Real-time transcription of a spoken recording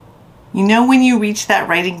You know when you reach that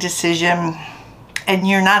writing decision and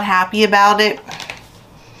you're not happy about it?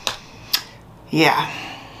 Yeah,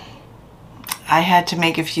 I had to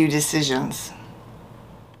make a few decisions.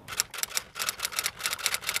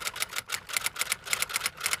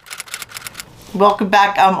 Welcome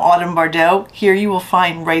back, I'm Autumn Bardot. Here you will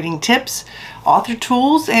find writing tips, author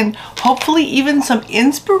tools, and hopefully even some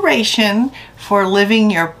inspiration for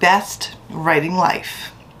living your best writing life.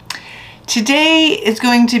 Today is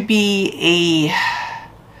going to be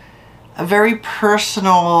a very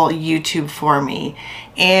personal YouTube for me,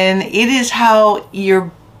 and it is how your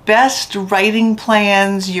best writing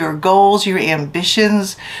plans, your goals, your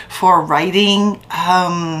ambitions for writing,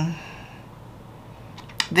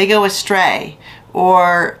 they go astray,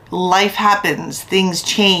 or life happens, things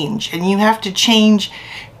change, and you have to change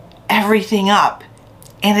everything up,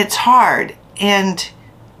 and it's hard, and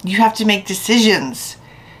you have to make decisions.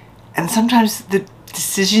 And sometimes the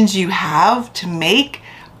decisions you have to make,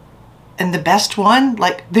 and the best one,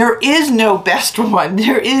 like there is no best one,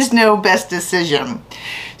 there is no best decision.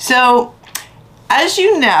 So as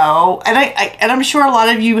you know, and I'm sure a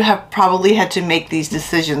lot of you have probably had to make these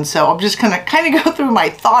decisions, so I'm just gonna kind of go through my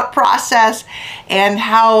thought process and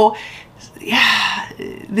how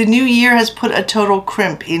the new year has put a total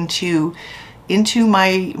crimp into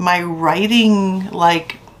my writing,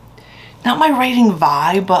 like not my writing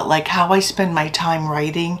vibe, but like how I spend my time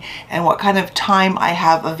writing and what kind of time I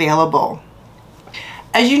have available.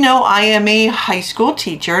 As you know, I am a high school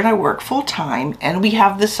teacher and I work full-time, and we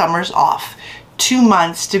have the summers off, 2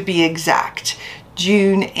 months to be exact,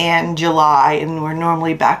 June and July, and we're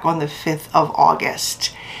normally back on the 5th of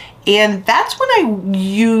August. And that's when I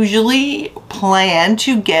usually plan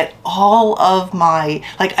to get all of my,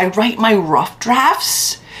 like I write my rough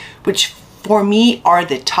drafts, which for me are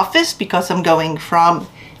the toughest because I'm going from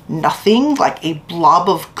nothing, like a blob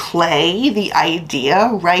of clay, the idea,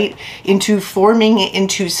 right, into forming it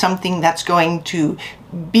into something that's going to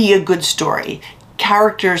be a good story.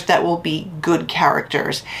 Characters that will be good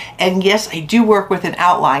characters. And yes, I do work with an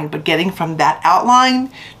outline, but getting from that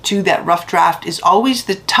outline to that rough draft is always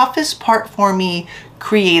the toughest part for me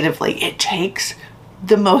creatively. It takes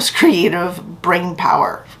the most creative brain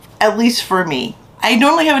power, at least for me. I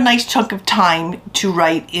normally have a nice chunk of time to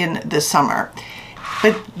write in the summer,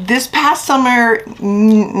 but this past summer,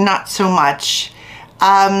 not so much.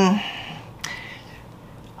 A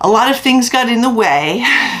lot of things got in the way.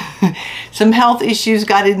 Some health issues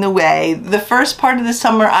got in the way. The first part of the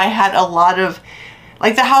summer, I had a lot of,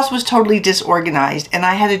 like the house was totally disorganized, and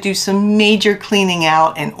I had to do some major cleaning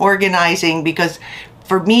out and organizing because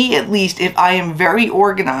for me, at least, if I am very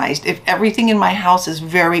organized, if everything in my house is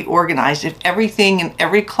very organized, if everything in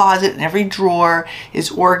every closet and every drawer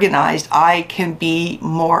is organized, I can be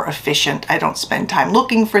more efficient. I don't spend time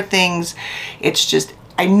looking for things. It's just,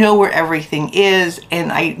 I know where everything is,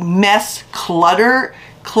 and I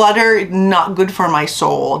clutter, not good for my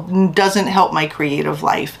soul, doesn't help my creative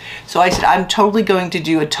life. So I said, I'm totally going to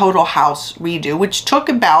do a total house redo, which took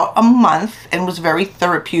about a month and was very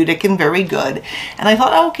therapeutic and very good. And I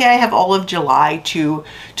thought, okay, I have all of July to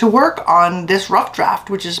work on this rough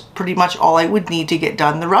draft, which is pretty much all I would need to get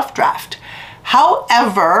done the rough draft.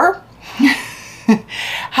 However, I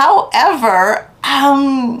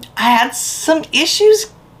had some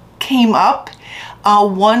issues came up.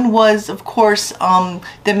 One was, of course,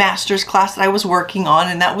 the master's class that I was working on,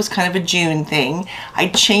 and that was kind of a June thing. I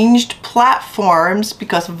changed platforms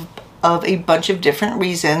because of a bunch of different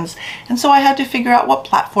reasons, and so I had to figure out what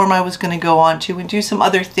platform I was going to go on to and do some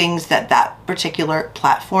other things that particular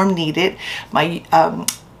platform needed. My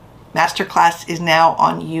master class is now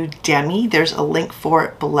on Udemy. There's a link for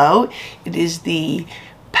it below. It is the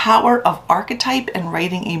Power of Archetype and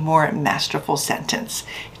Writing a More Masterful Sentence.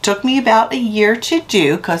 It took me about a year to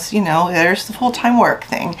do because, you know, there's the full-time work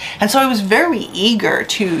thing. And so I was very eager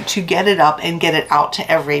to get it up and get it out to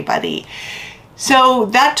everybody. So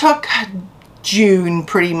that took June,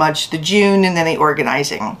 pretty much, the June and then the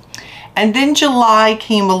organizing. And then July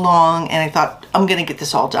came along and I thought, I'm going to get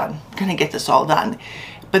this all done. I'm going to get this all done.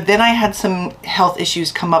 But then I had some health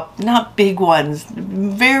issues come up, not big ones,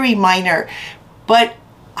 very minor, but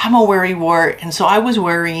I'm a worrywart, and so I was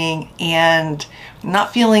worrying and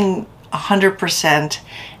not feeling 100%.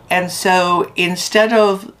 And so instead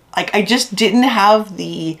of, like, I just didn't have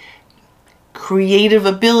the creative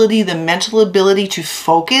ability, the mental ability to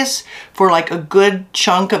focus for like a good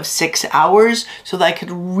chunk of 6 hours so that I could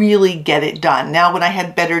really get it done. Now, when I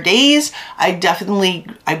had better days, I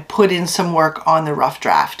put in some work on the rough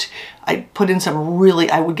draft. I put in some really,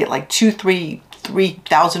 I would get like 2, 3,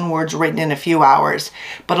 3,000 words written in a few hours.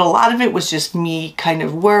 But a lot of it was just me kind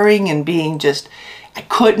of worrying and being just, I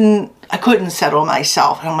couldn't settle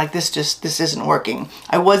myself. And I'm like, this isn't working.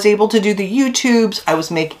 I was able to do the YouTubes. I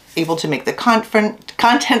was able to make the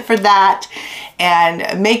content for that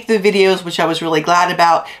and make the videos, which I was really glad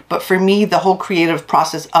about. But for me, the whole creative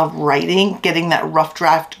process of writing, getting that rough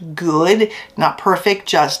draft good, not perfect,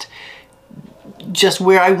 just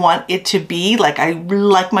where I want it to be, like I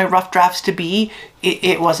like my rough drafts to be,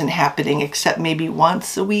 it wasn't happening, except maybe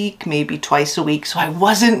once a week, maybe twice a week. So I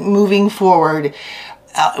wasn't moving forward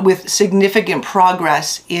with significant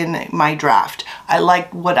progress in my draft. I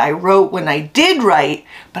liked what I wrote when I did write,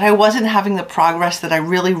 but I wasn't having the progress that I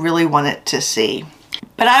really, really wanted to see.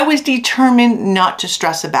 But I was determined not to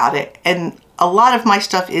stress about it. And a lot of my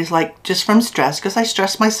stuff is like just from stress, because I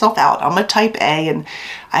stress myself out. I'm a type A, and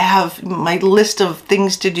I have my list of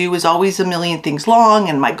things to do is always a million things long,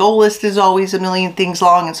 and my goal list is always a million things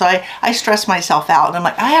long. And so I stress myself out, and I'm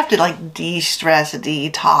like, I have to like de-stress,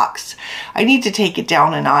 detox. I need to take it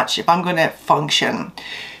down a notch if I'm going to function.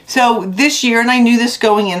 So this year, and I knew this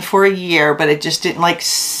going in for a year, but it just didn't like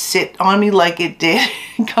sit on me like it did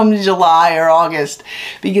come July or August,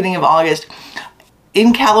 beginning of August.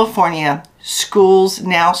 In California, schools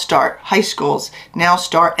now start, high schools now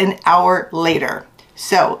start an hour later.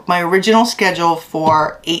 So my original schedule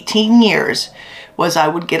for 18 years was I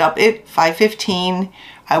would get up at 5:15.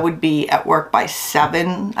 I would be at work by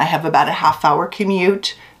 7. I have about a half-hour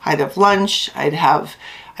commute. I'd have lunch. I'd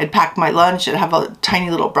pack my lunch. I'd have a tiny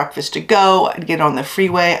little breakfast to go. I'd get on the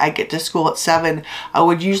freeway. I'd get to school at 7. I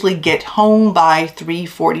would usually get home by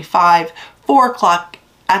 3:45, 4 o'clock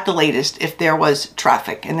at the latest if there was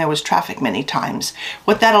traffic, and there was traffic many times.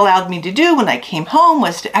 What that allowed me to do when I came home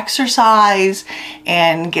was to exercise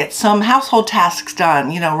and get some household tasks done,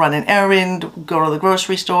 you know, run an errand, go to the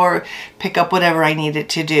grocery store, pick up whatever I needed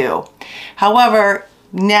to do. However,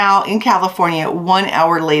 now in California, 1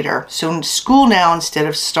 hour later, so school now, instead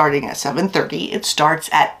of starting at 7:30, it starts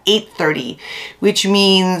at 8:30, which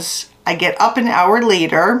means I get up an hour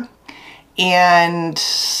later and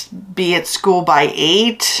be at school by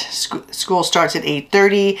 8. School starts at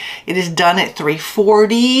 8:30. It is done at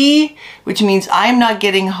 3:40, which means I'm not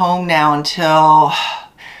getting home now until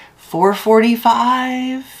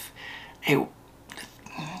 4:45,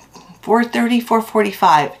 4:30,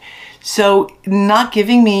 4:45. So not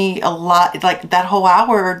giving me a lot, like that whole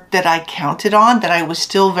hour that I counted on, that I was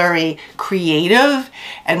still very creative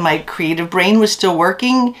and my creative brain was still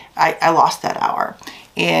working. I lost that hour.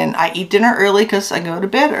 And I eat dinner early because I go to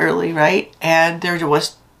bed early, right? And there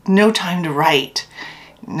was no time to write.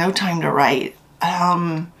 No time to write.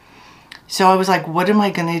 So I was like, what am I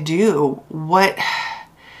going to do? What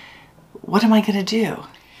am I going to do?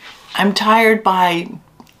 I'm tired by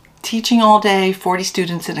teaching all day, 40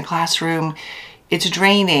 students in a classroom. It's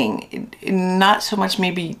draining. Not so much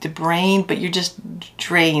maybe the brain, but you're just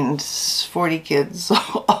drained. 40 kids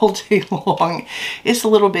all day long. It's a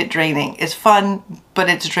little bit draining. It's fun, but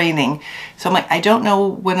it's draining. So I'm like, I don't know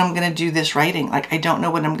when I'm going to do this writing. Like, I don't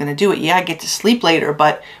know when I'm going to do it. Yeah, I get to sleep later,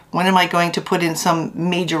 but when am I going to put in some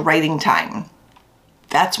major writing time?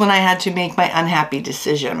 That's when I had to make my unhappy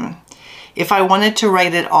decision. If I wanted to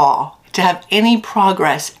write at all, to have any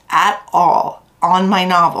progress at all on my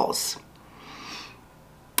novels,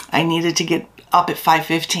 I needed to get up at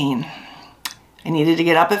 5:15. I needed to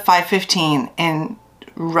get up at 5:15 and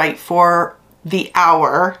write for the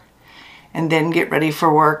hour and then get ready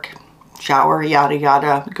for work, shower, yada,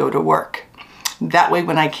 yada, go to work. That way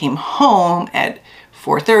when I came home at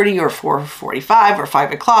 4:30 or 4:45 or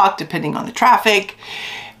 5 o'clock, depending on the traffic,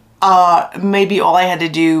 maybe all I had to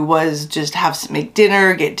do was just make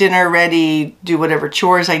dinner, get dinner ready, do whatever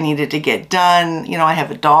chores I needed to get done. You know, I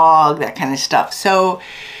have a dog, that kind of stuff. So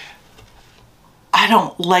I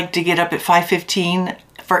don't like to get up at 5:15.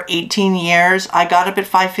 For 18 years, I got up at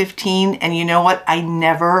 5:15, and you know what? I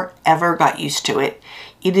never, ever got used to it.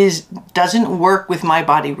 It doesn't work with my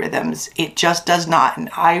body rhythms. It just does not. And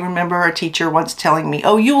I remember a teacher once telling me,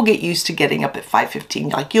 oh, you'll get used to getting up at 5:15.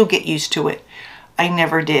 Like, you'll get used to it. I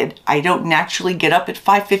never did. I don't naturally get up at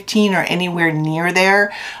 5:15 or anywhere near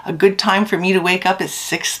there. A good time for me to wake up is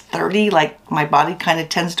 6:30. Like, my body kind of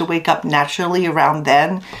tends to wake up naturally around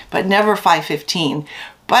then, but never 5:15.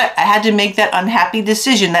 But I had to make that unhappy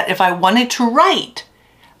decision that if I wanted to write,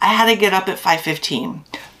 I had to get up at 5:15.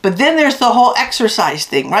 But then there's the whole exercise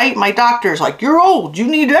thing, right? My doctor's like, you're old, you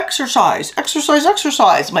need exercise, exercise,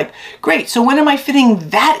 exercise. I'm like, great, so when am I fitting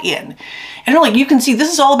that in? And they're like, you can see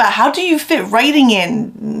this is all about how do you fit writing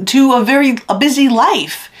in to a busy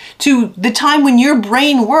life, to the time when your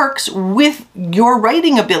brain works with your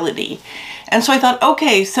writing ability. And so I thought,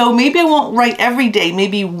 okay, so maybe I won't write every day.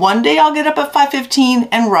 Maybe one day I'll get up at 5:15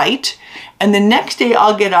 and write, and the next day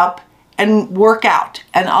I'll get up and work out,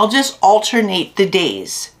 and I'll just alternate the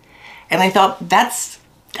days. And I thought, that's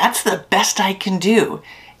the best I can do.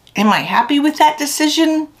 Am I happy with that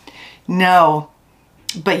decision? No.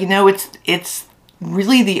 But you know, it's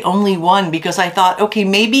really the only one, because I thought, okay,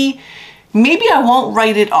 maybe I won't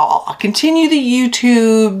write it all. I'll continue the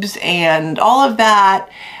YouTubes and all of that,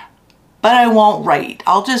 but I won't write.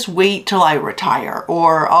 I'll just wait till I retire,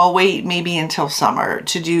 or I'll wait maybe until summer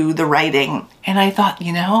to do the writing. And I thought,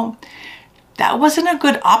 you know, that wasn't a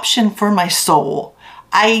good option for my soul.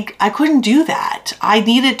 I couldn't do that. I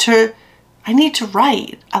need to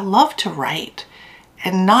write. I love to write.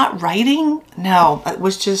 And not writing? No, it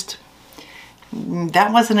was just,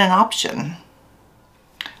 that wasn't an option.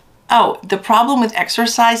 Oh, the problem with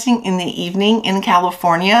exercising in the evening in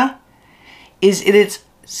California is it's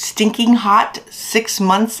stinking hot 6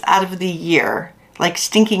 months out of the year. Like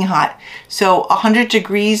stinking hot. So 100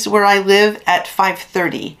 degrees where I live at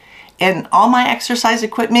 5:30. And all my exercise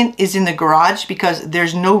equipment is in the garage because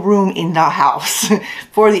there's no room in the house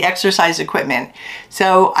for the exercise equipment.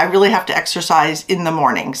 So I really have to exercise in the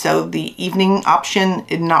morning. So the evening option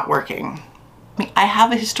is not working. I mean, I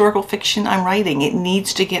have a historical fiction I'm writing. It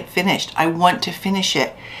needs to get finished. I want to finish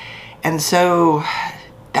it. And so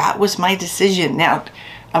that was my decision. Now,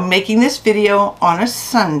 I'm making this video on a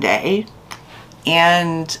Sunday,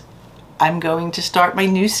 and I'm going to start my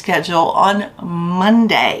new schedule on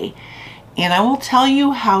Monday. And I will tell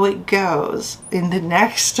you how it goes in the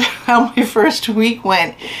next, how my first week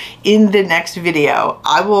went in the next video.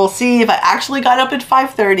 I will see if I actually got up at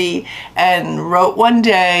 5:30 and wrote one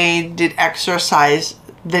day, did exercise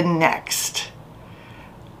the next.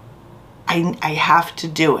 I have to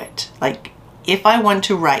do it. Like, if I want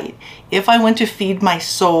to write, if I want to feed my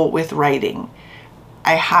soul with writing,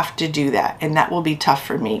 I have to do that. And that will be tough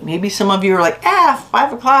for me. Maybe some of you are like,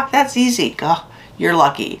 5 o'clock, that's easy. Oh, you're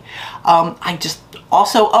lucky. I just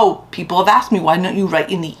also, people have asked me, why don't you write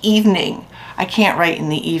in the evening? I can't write in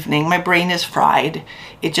the evening. My brain is fried.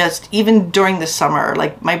 It just, even during the summer,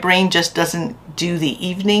 like my brain just doesn't do the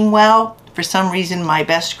evening well. For some reason, my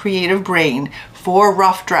best creative brain for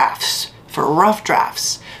rough drafts,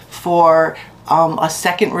 for a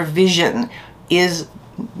second revision is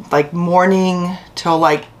like morning till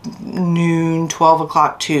like noon, 12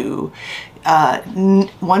 o'clock too.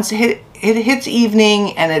 Once it hits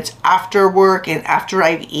evening and it's after work and after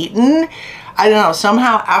I've eaten, I don't know,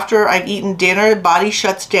 somehow after I've eaten dinner, the body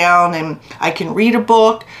shuts down and I can read a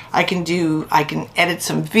book, I can edit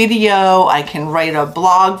some video, I can write a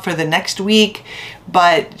blog for the next week,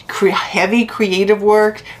 but heavy creative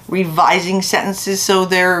work, revising sentences so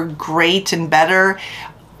they're great and better,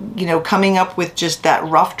 you know, coming up with just that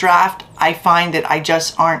rough draft, I find that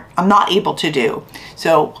I'm not able to do.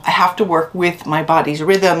 So I have to work with my body's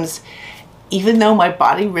rhythms, even though my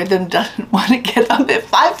body rhythm doesn't want to get up at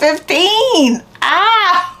 5:15.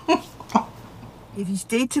 If you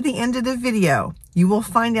stay to the end of the video, you will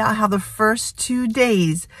find out how the first 2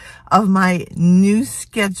 days of my new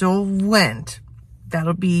schedule went.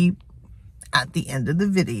 That'll be at the end of the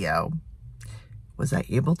video. Was I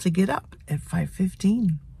able to get up at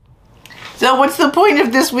 5:15? So what's the point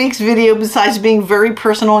of this week's video besides being very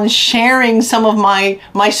personal and sharing some of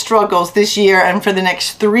my struggles this year and for the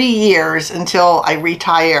next 3 years until I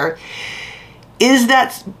retire, is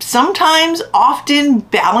that sometimes, often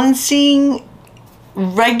balancing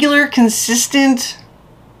regular, consistent,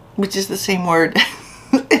 which is the same word,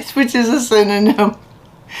 which is a synonym,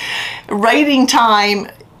 writing time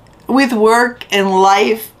with work and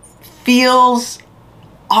life feels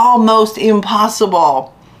almost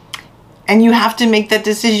impossible. And you have to make that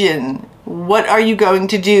decision. What are you going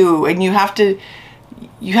to do? And you have to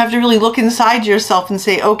really look inside yourself and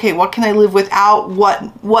say, okay, what can I live without?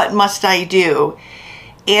 What must I do?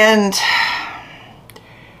 And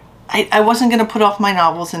I wasn't going to put off my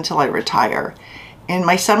novels until I retire. And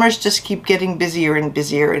my summers just keep getting busier and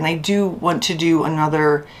busier. And I do want to do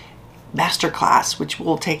another masterclass, which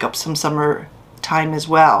will take up some summer time as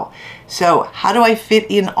well. So how do I fit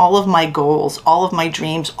in all of my goals, all of my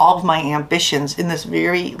dreams, all of my ambitions in this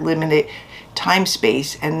very limited time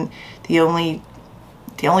space? And the only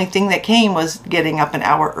thing that came was getting up an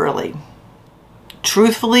hour early.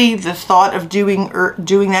 Truthfully, the thought of doing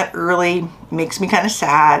that early makes me kind of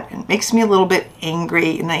sad and makes me a little bit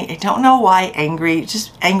angry. And I don't know why angry,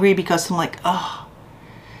 just angry because I'm like, oh,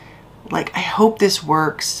 like, I hope this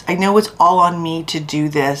works. I know it's all on me to do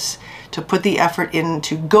this, to put the effort in,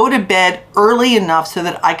 to go to bed early enough so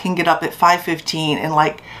that I can get up at 5:15 and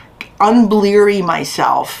like unbleary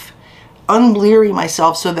myself unleary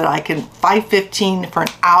myself so that I can 5:15 for an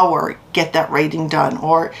hour get that writing done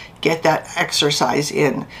or get that exercise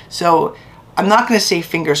in. So I'm not going to say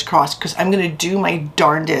fingers crossed, because I'm going to do my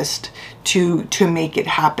darndest to make it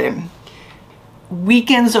happen.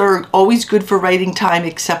 Weekends are always good for writing time,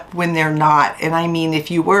 except when they're not. And I mean,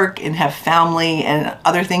 if you work and have family and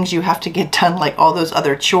other things you have to get done, like all those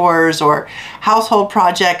other chores or household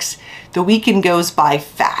projects, the weekend goes by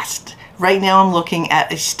fast. Right now I'm looking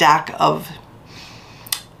at a stack of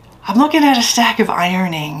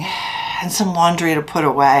ironing and some laundry to put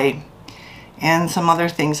away and some other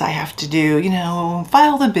things I have to do, you know,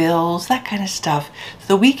 file the bills, that kind of stuff.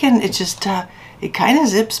 The weekend, it just, it kind of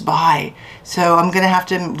zips by. So I'm going to have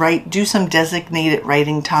to do some designated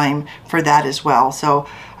writing time for that as well. So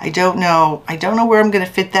I don't know where I'm going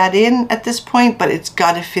to fit that in at this point, but it's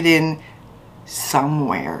got to fit in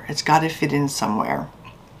somewhere. It's got to fit in somewhere.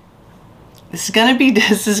 This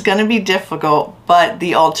is going to be difficult, but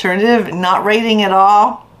the alternative, not writing at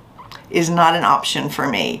all, is not an option for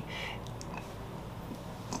me.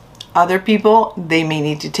 Other people, they may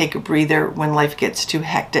need to take a breather when life gets too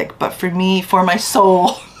hectic. But for me, for my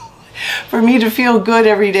soul, for me to feel good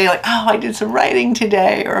every day, like, oh, I did some writing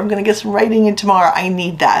today, or I'm going to get some writing in tomorrow, I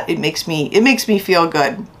need that. It makes me feel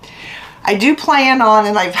good. I do plan on,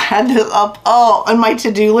 and I've had this up on my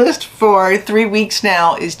to-do list for 3 weeks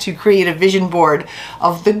now, is to create a vision board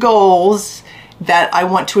of the goals that I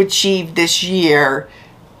want to achieve this year.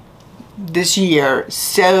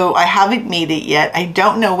 So I haven't made it yet. I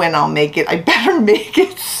don't know when I'll make it. I better make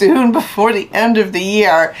it soon, before the end of the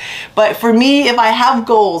year. But for me, if I have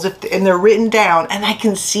goals and they're written down and I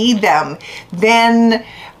can see them, then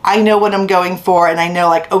I know what I'm going for, and I know,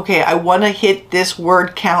 like, okay, I want to hit this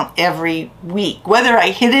word count every week. Whether I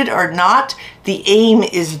hit it or not, the aim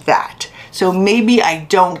is that. So maybe I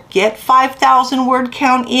don't get 5,000 word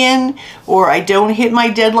count in, or I don't hit my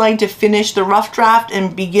deadline to finish the rough draft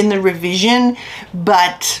and begin the revision,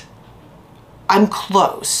 but I'm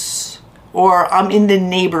close, or I'm in the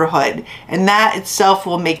neighborhood, and that itself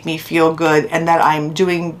will make me feel good, and that I'm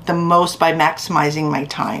doing the most by maximizing my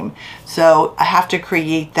time. So I have to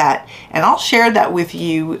create that, and I'll share that with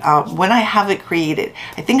you when I have it created.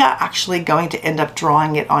 I think I'm actually going to end up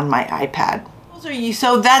drawing it on my iPad.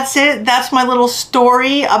 So that's it. That's my little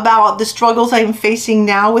story about the struggles I'm facing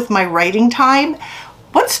now with my writing time.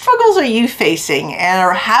 What struggles are you facing,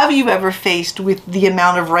 or have you ever faced with the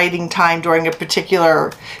amount of writing time during a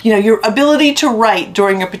particular, you know, your ability to write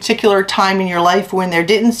during a particular time in your life when there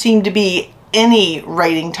didn't seem to be any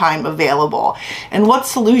writing time available? And what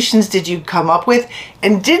solutions did you come up with?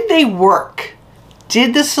 And did they work?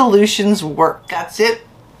 Did the solutions work? That's it.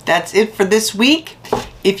 That's it for this week.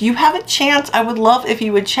 If you have a chance, I would love if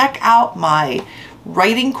you would check out my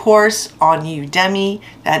writing course on Udemy.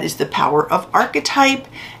 That is The Power of Archetype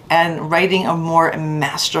and Writing a More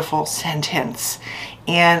Masterful Sentence.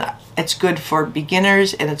 And it's good for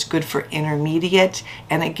beginners, and it's good for intermediate,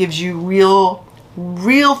 and it gives you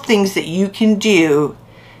real things that you can do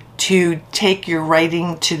to take your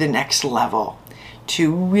writing to the next level,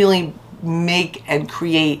 to really make and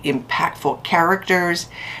create impactful characters,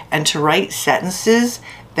 and to write sentences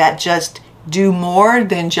that just do more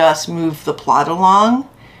than just move the plot along,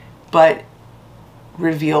 but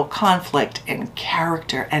reveal conflict and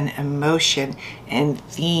character and emotion and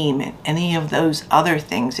theme and any of those other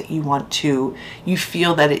things that you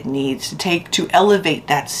feel that it needs to elevate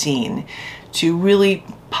that scene, to really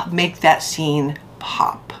make that scene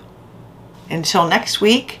pop. Until next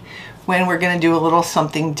week, when we're going to do a little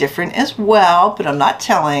something different as well, but I'm not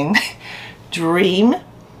telling. Dream,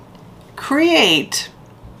 create,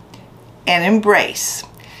 and embrace.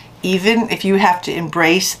 Even if you have to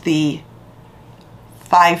embrace the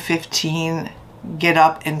 5:15, get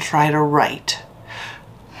up and try to write.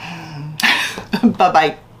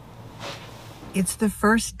 Bye-bye. It's the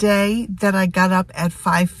first day that I got up at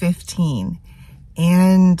 5:15,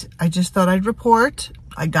 and I just thought I'd report.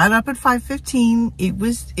 I got up at 5:15. It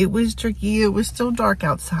was tricky. It was still dark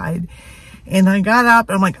outside. And I got up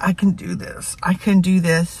and I'm like, I can do this. I can do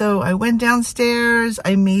this. So I went downstairs.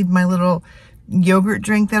 I made my little yogurt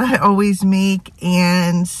drink that I always make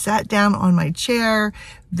and sat down on my chair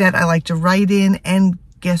that I like to write in. And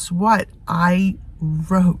guess what? I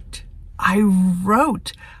wrote.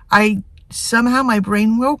 Somehow my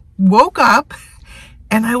brain woke up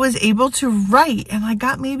and I was able to write, and I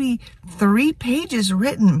got maybe 3 pages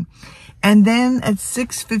written. And then at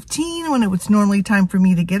 6:15, when it was normally time for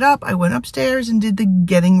me to get up, I went upstairs and did the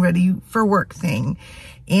getting ready for work thing.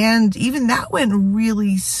 And even that went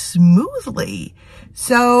really smoothly.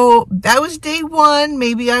 So that was day one.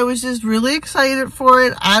 Maybe I was just really excited for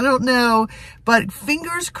it. I don't know. But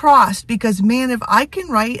fingers crossed, because man, if I can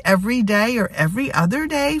write every day or every other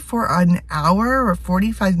day for an hour or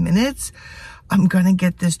 45 minutes, I'm going to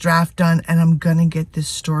get this draft done and I'm going to get this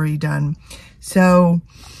story done. So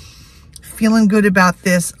feeling good about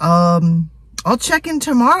this. I'll check in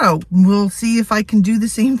tomorrow. We'll see if I can do the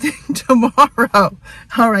same thing tomorrow.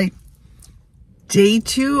 All right. Day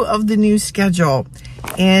 2 of the new schedule.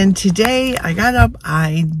 And today I got up,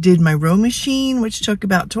 I did my row machine, which took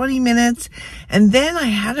about 20 minutes. And then I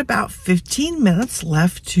had about 15 minutes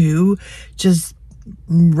left to just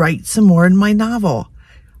write some more in my novel.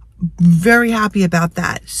 Very happy about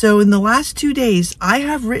that. So in the last 2 days, I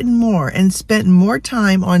have written more and spent more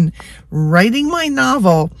time on writing my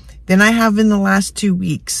novel than I have in the last 2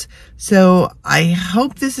 weeks. So I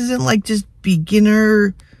hope this isn't like just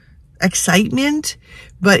beginner excitement,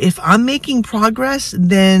 but if I'm making progress,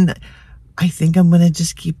 then I think I'm going to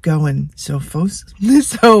just keep going. So far,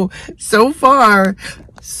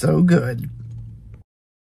 so good.